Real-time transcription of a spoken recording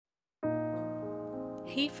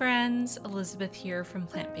Hey friends, Elizabeth here from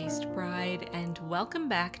Plant-Based Bride, and welcome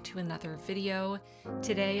back to another video.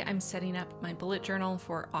 Today I'm setting up my bullet journal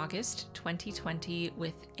for August 2020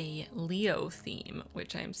 with a Leo theme,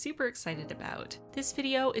 which I'm super excited about. This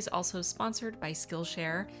video is also sponsored by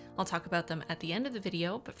Skillshare. I'll talk about them at the end of the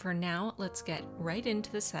video, but for now, let's get right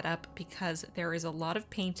into the setup because there is a lot of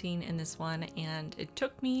painting in this one and it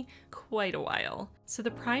took me quite a while. So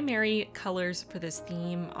the primary colors for this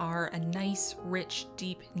theme are a nice, rich,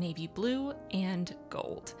 deep navy blue and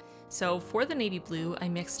gold. So for the navy blue, I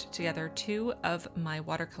mixed together two of my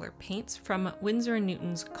watercolor paints from Winsor &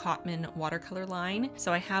 Newton's Cotman watercolor line.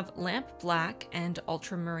 So I have Lamp Black and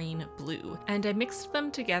Ultramarine Blue, and I mixed them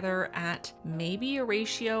together at maybe a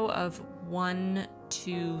ratio of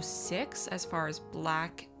 1:6 as far as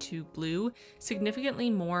black to blue, significantly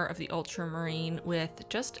more of the ultramarine with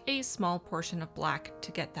just a small portion of black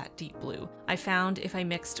to get that deep blue. I found if I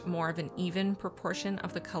mixed more of an even proportion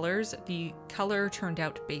of the colors, the color turned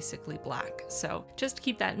out basically black. So just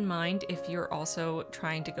keep that in mind if you're also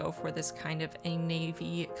trying to go for this kind of a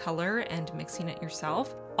navy color and mixing it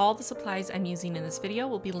yourself. All the supplies I'm using in this video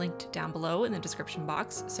will be linked down below in the description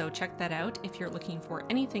box, so check that out if you're looking for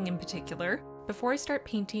anything in particular. Before I start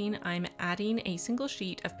painting, I'm adding a single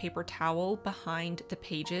sheet of paper towel behind the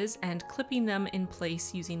pages and clipping them in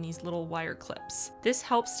place using these little wire clips. This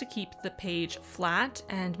helps to keep the page flat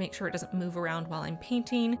and make sure it doesn't move around while I'm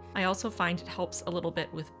painting. I also find it helps a little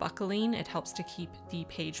bit with buckling. It helps to keep the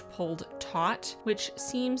page pulled taut, which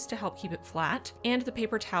seems to help keep it flat. And the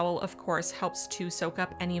paper towel, of course, helps to soak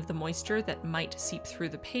up any of the moisture that might seep through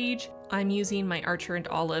the page. I'm using my Archer &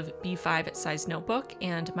 Olive B5 size notebook,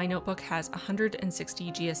 and my notebook has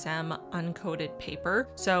 160 GSM uncoated paper,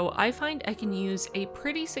 so I find I can use a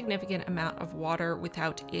pretty significant amount of water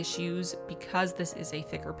without issues because this is a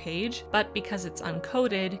thicker page, but because it's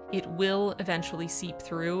uncoated, it will eventually seep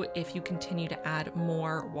through if you continue to add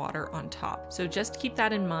more water on top. So just keep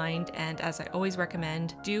that in mind, and as I always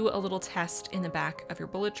recommend, do a little test in the back of your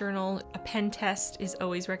bullet journal. A pen test is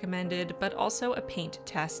always recommended, but also a paint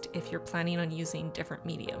test if you're planning on using different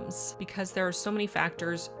mediums, because there are so many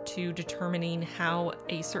factors to determining how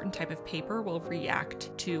a certain type of paper will react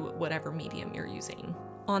to whatever medium you're using.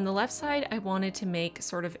 On the left side, I wanted to make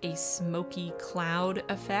sort of a smoky cloud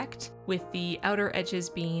effect, with the outer edges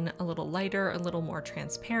being a little lighter, a little more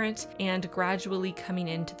transparent, and gradually coming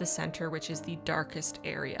into the center, which is the darkest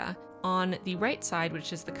area. On the right side,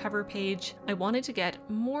 which is the cover page, I wanted to get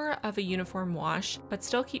more of a uniform wash, but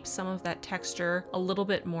still keep some of that texture, a little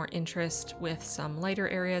bit more interest with some lighter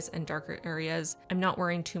areas and darker areas. I'm not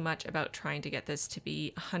worrying too much about trying to get this to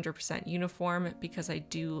be 100% uniform because I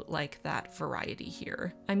do like that variety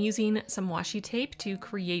here. I'm using some washi tape to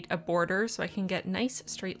create a border so I can get nice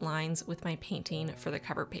straight lines with my painting for the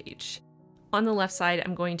cover page. On the left side,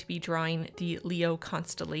 I'm going to be drawing the Leo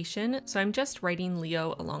constellation, so I'm just writing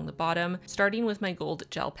Leo along the bottom, starting with my gold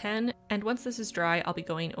gel pen, and once this is dry, I'll be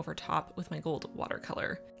going over top with my gold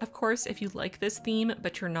watercolor. Of course, if you like this theme,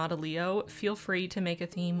 but you're not a Leo, feel free to make a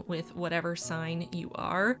theme with whatever sign you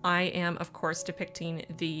are. I am, of course, depicting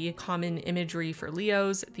the common imagery for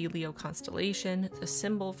Leos, the Leo constellation, the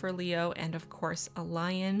symbol for Leo, and of course, a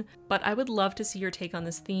lion. But I would love to see your take on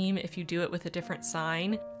this theme if you do it with a different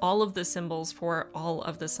sign. All of the symbols for all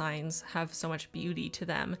of the signs have so much beauty to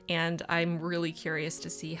them, and I'm really curious to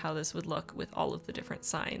see how this would look with all of the different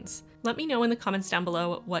signs. Let me know in the comments down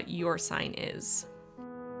below what your sign is.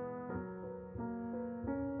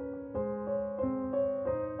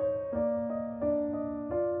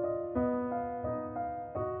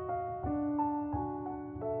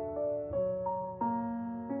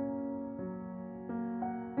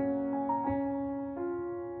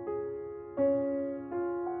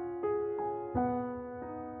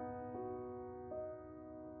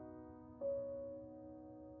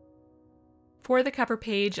 For the cover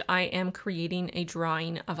page, I am creating a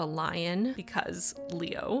drawing of a lion because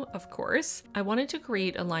Leo, of course. I wanted to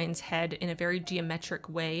create a lion's head in a very geometric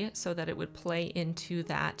way so that it would play into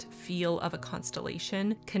that feel of a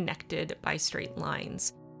constellation connected by straight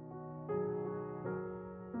lines.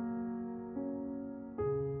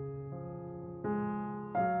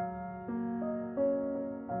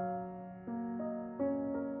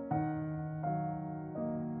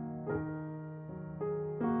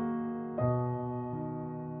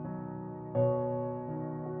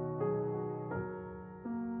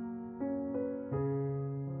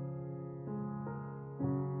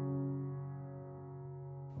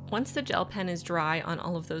 Once the gel pen is dry on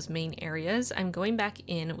all of those main areas, I'm going back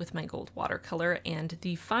in with my gold watercolor and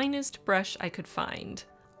the finest brush I could find.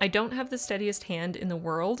 I don't have the steadiest hand in the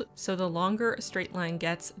world, so the longer a straight line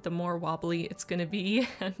gets, the more wobbly it's gonna be,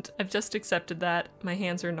 and I've just accepted that. My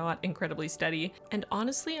hands are not incredibly steady, and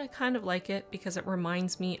honestly I kind of like it because it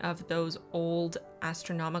reminds me of those old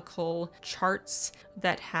astronomical charts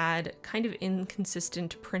that had kind of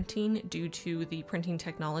inconsistent printing due to the printing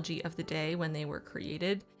technology of the day when they were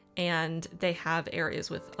created. And they have areas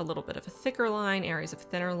with a little bit of a thicker line, areas of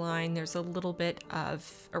thinner line. There's a little bit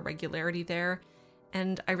of irregularity there,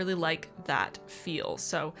 and I really like that feel.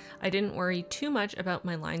 So I didn't worry too much about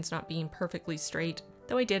my lines not being perfectly straight,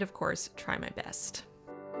 though I did, of course, try my best.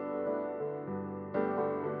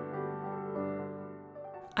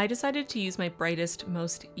 I decided to use my brightest,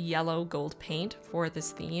 most yellow gold paint for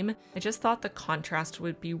this theme. I just thought the contrast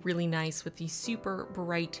would be really nice with the super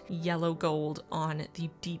bright yellow gold on the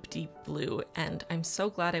deep, deep blue, and I'm so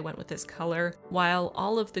glad I went with this color. While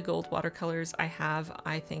all of the gold watercolors I have,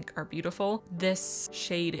 I think are beautiful, this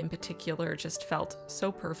shade in particular just felt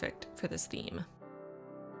so perfect for this theme.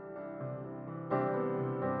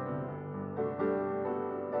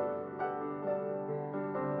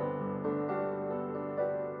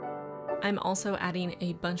 I'm also adding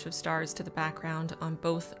a bunch of stars to the background on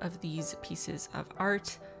both of these pieces of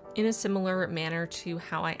art in a similar manner to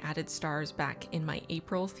how I added stars back in my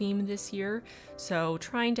April theme this year. So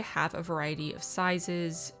trying to have a variety of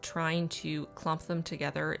sizes, trying to clump them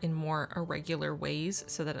together in more irregular ways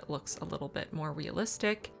so that it looks a little bit more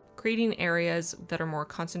realistic. Creating areas that are more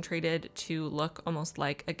concentrated to look almost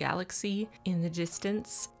like a galaxy in the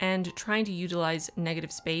distance, and trying to utilize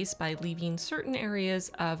negative space by leaving certain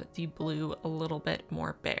areas of the blue a little bit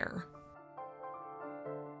more bare.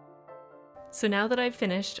 So now that I've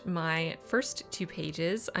finished my first 2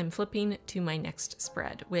 pages, I'm flipping to my next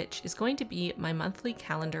spread, which is going to be my monthly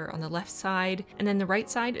calendar on the left side, and then the right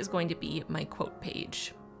side is going to be my quote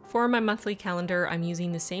page. For my monthly calendar, I'm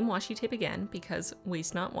using the same washi tape again because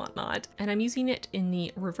waste not, want not, and I'm using it in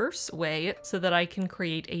the reverse way so that I can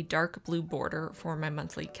create a dark blue border for my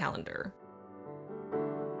monthly calendar.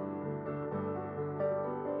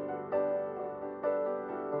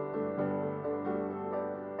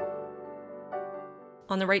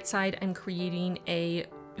 On the right side, I'm creating a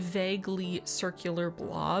vaguely circular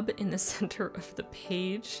blob in the center of the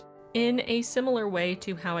page, in a similar way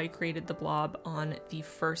to how I created the blob on the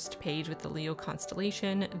first page with the Leo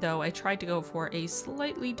constellation, though I tried to go for a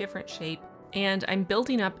slightly different shape. And I'm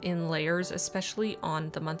building up in layers, especially on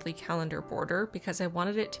the monthly calendar border, because I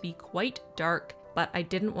wanted it to be quite dark, but I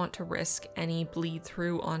didn't want to risk any bleed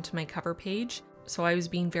through onto my cover page. So I was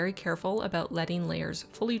being very careful about letting layers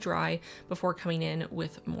fully dry before coming in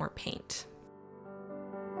with more paint.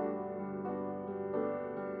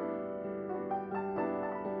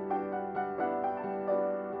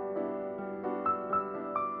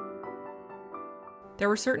 There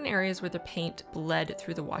were certain areas where the paint bled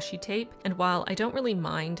through the washi tape, and while I don't really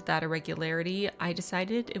mind that irregularity, I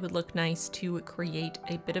decided it would look nice to create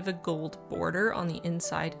a bit of a gold border on the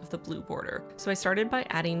inside of the blue border. So I started by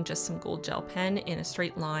adding just some gold gel pen in a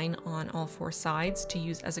straight line on all 4 sides to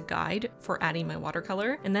use as a guide for adding my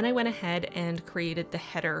watercolor, and then I went ahead and created the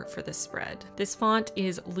header for this spread. This font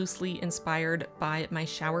is loosely inspired by my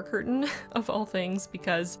shower curtain, of all things,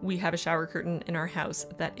 because we have a shower curtain in our house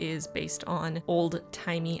that is based on old-timey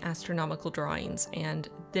astronomical drawings, and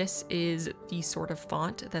this is the sort of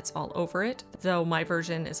font that's all over it, though my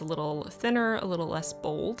version is a little thinner, a little less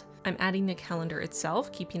bold. I'm adding the calendar itself,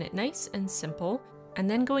 keeping it nice and simple, and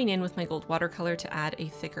then going in with my gold watercolor to add a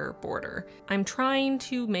thicker border. I'm trying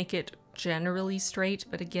to make it generally straight,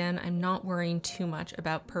 but again, I'm not worrying too much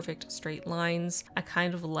about perfect straight lines. I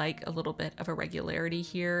kind of like a little bit of irregularity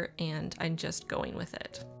here, and I'm just going with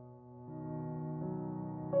it.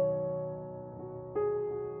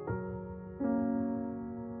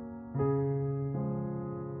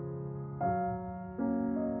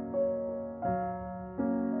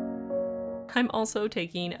 I'm also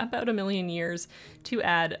taking about 1 million years to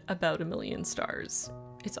add about 1 million stars.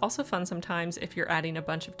 It's also fun sometimes if you're adding a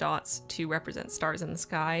bunch of dots to represent stars in the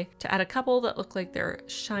sky, to add a couple that look like they're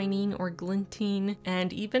shining or glinting,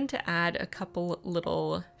 and even to add a couple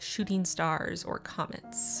little shooting stars or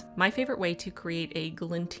comets. My favorite way to create a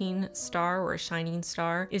glinting star or a shining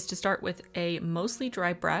star is to start with a mostly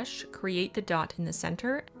dry brush, create the dot in the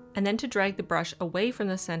center, and then to drag the brush away from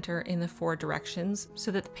the center in the 4 directions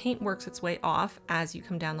so that the paint works its way off as you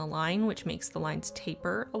come down the line, which makes the lines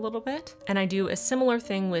taper a little bit. And I do a similar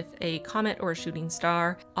thing with a comet or a shooting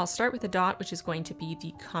star. I'll start with a dot, which is going to be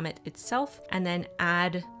the comet itself, and then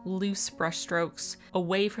add loose brush strokes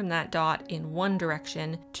away from that dot in one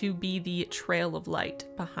direction to be the trail of light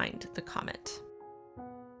behind the comet.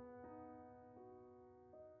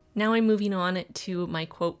 Now I'm moving on to my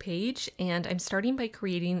quote page, and I'm starting by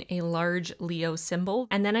creating a large Leo symbol,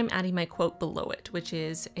 and then I'm adding my quote below it, which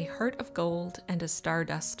is a heart of gold and a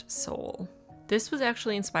stardust soul. This was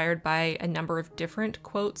actually inspired by a number of different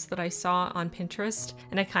quotes that I saw on Pinterest,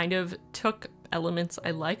 and I kind of took elements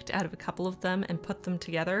I liked out of a couple of them and put them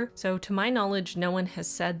together. So to my knowledge, no one has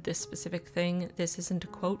said this specific thing. This isn't a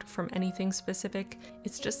quote from anything specific.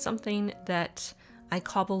 It's just something that I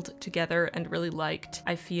cobbled together and really liked.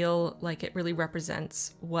 I feel like it really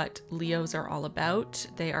represents what Leos are all about.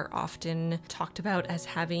 They are often talked about as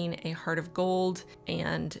having a heart of gold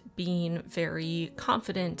and being very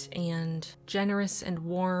confident and generous and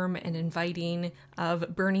warm and inviting,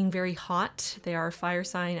 of burning very hot. They are a fire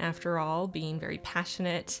sign after all, being very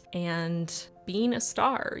passionate and being a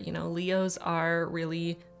star. You know, Leos are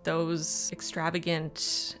really those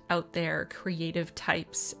extravagant, out there, creative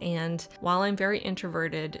types. And while I'm very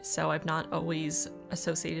introverted, so I've not always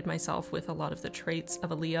associated myself with a lot of the traits of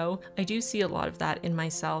a Leo, I do see a lot of that in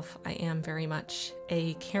myself. I am very much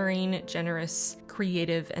a caring, generous,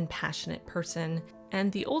 creative, and passionate person.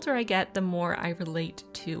 And the older I get, the more I relate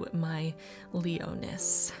to my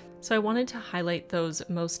Leo-ness. So I wanted to highlight those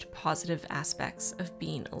most positive aspects of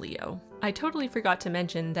being a Leo. I totally forgot to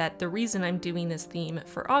mention that the reason I'm doing this theme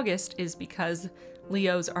for August is because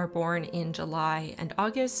Leos are born in July and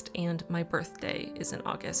August, and my birthday is in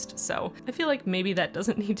August. So I feel like maybe that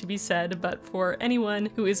doesn't need to be said, but for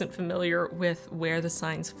anyone who isn't familiar with where the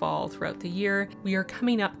signs fall throughout the year, we are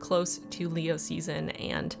coming up close to Leo season,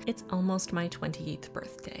 and it's almost my 28th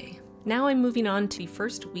birthday. Now I'm moving on to the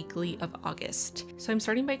first weekly of August. So I'm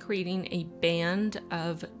starting by creating a band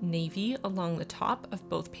of navy along the top of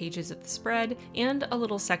both pages of the spread and a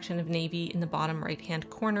little section of navy in the bottom right-hand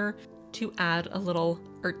corner to add a little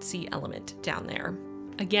artsy element down there.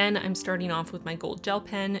 Again, I'm starting off with my gold gel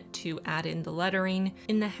pen to add in the lettering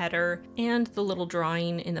in the header and the little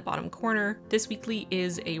drawing in the bottom corner. This weekly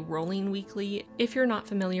is a rolling weekly. If you're not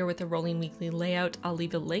familiar with the rolling weekly layout, I'll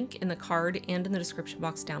leave a link in the card and in the description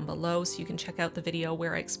box down below so you can check out the video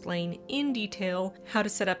where I explain in detail how to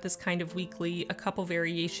set up this kind of weekly, a couple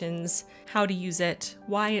variations, how to use it,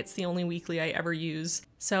 why it's the only weekly I ever use.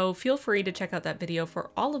 So feel free to check out that video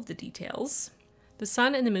for all of the details. The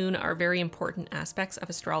sun and the moon are very important aspects of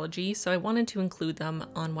astrology, so I wanted to include them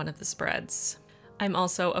on one of the spreads. I'm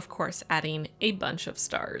also, of course, adding a bunch of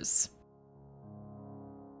stars.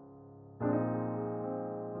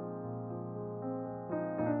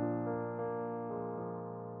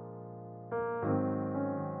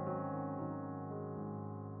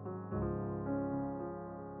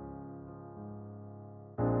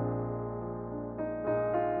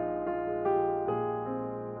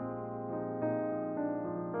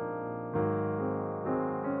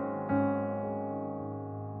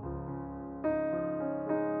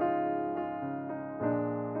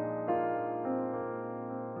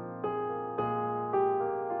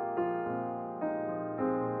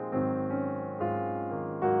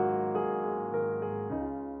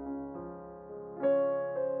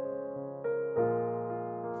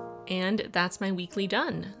 And that's my weekly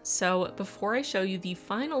done. So before I show you the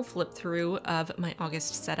final flip through of my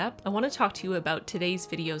August setup, I want to talk to you about today's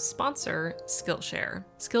video's sponsor, Skillshare.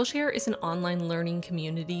 Skillshare is an online learning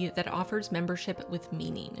community that offers membership with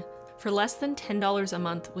meaning. For less than $10 a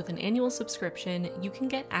month with an annual subscription, you can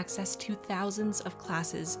get access to thousands of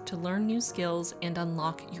classes to learn new skills and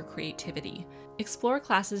unlock your creativity. Explore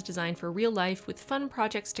classes designed for real life with fun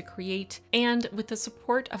projects to create, and with the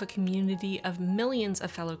support of a community of millions of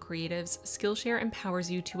fellow creatives, Skillshare empowers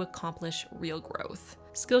you to accomplish real growth.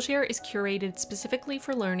 Skillshare is curated specifically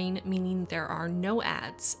for learning, meaning there are no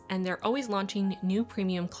ads, and they're always launching new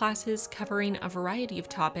premium classes covering a variety of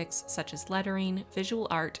topics such as lettering, visual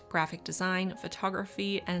art, graphic design,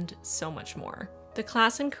 photography, and so much more. The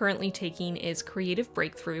class I'm currently taking is Creative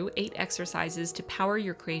Breakthrough: 8 Exercises to Power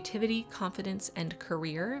Your Creativity, Confidence, and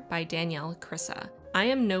Career by Danielle Crissa. I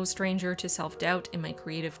am no stranger to self-doubt in my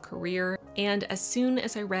creative career, and as soon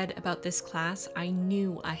as I read about this class, I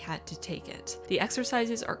knew I had to take it. The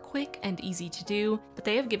exercises are quick and easy to do, but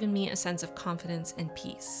they have given me a sense of confidence and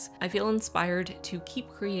peace. I feel inspired to keep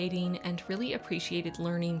creating and really appreciated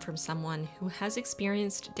learning from someone who has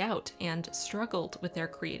experienced doubt and struggled with their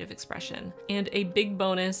creative expression. And a big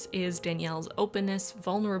bonus is Danielle's openness,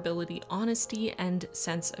 vulnerability, honesty, and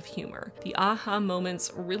sense of humor. The aha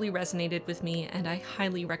moments really resonated with me, and I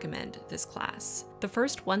highly recommend this class. The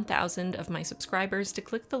first 1,000 of my subscribers to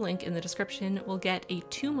click the link in the description will get a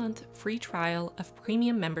 2-month free trial of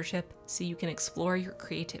premium membership so you can explore your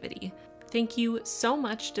creativity. Thank you so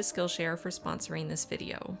much to Skillshare for sponsoring this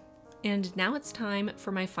video. And now it's time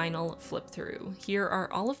for my final flip through. Here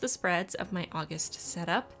are all of the spreads of my August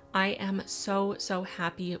setup. I am so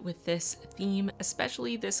happy with this theme,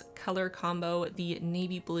 especially this color combo, the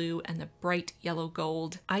navy blue and the bright yellow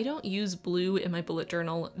gold. I don't use blue in my bullet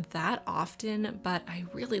journal that often, but I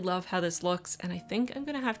really love how this looks, and I think I'm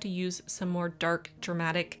gonna have to use some more dark,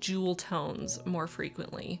 dramatic jewel tones more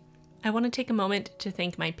frequently. I want to take a moment to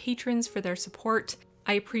thank my patrons for their support.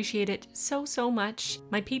 I appreciate it so much.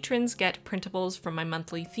 My patrons get printables from my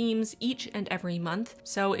monthly themes each and every month,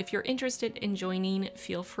 so if you're interested in joining,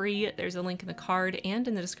 feel free. There's a link in the card and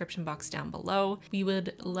in the description box down below. We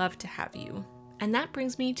would love to have you. And that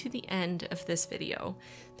brings me to the end of this video.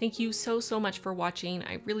 Thank you so much for watching.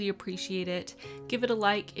 I really appreciate it. Give it a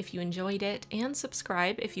like if you enjoyed it, and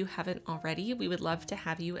subscribe if you haven't already. We would love to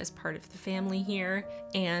have you as part of the family here,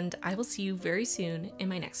 and I will see you very soon in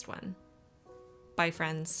my next one. Bye,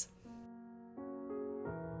 friends.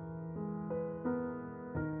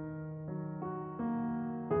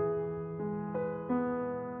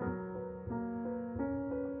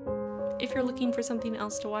 If you're looking for something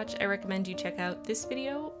else to watch, I recommend you check out this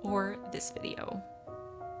video or this video.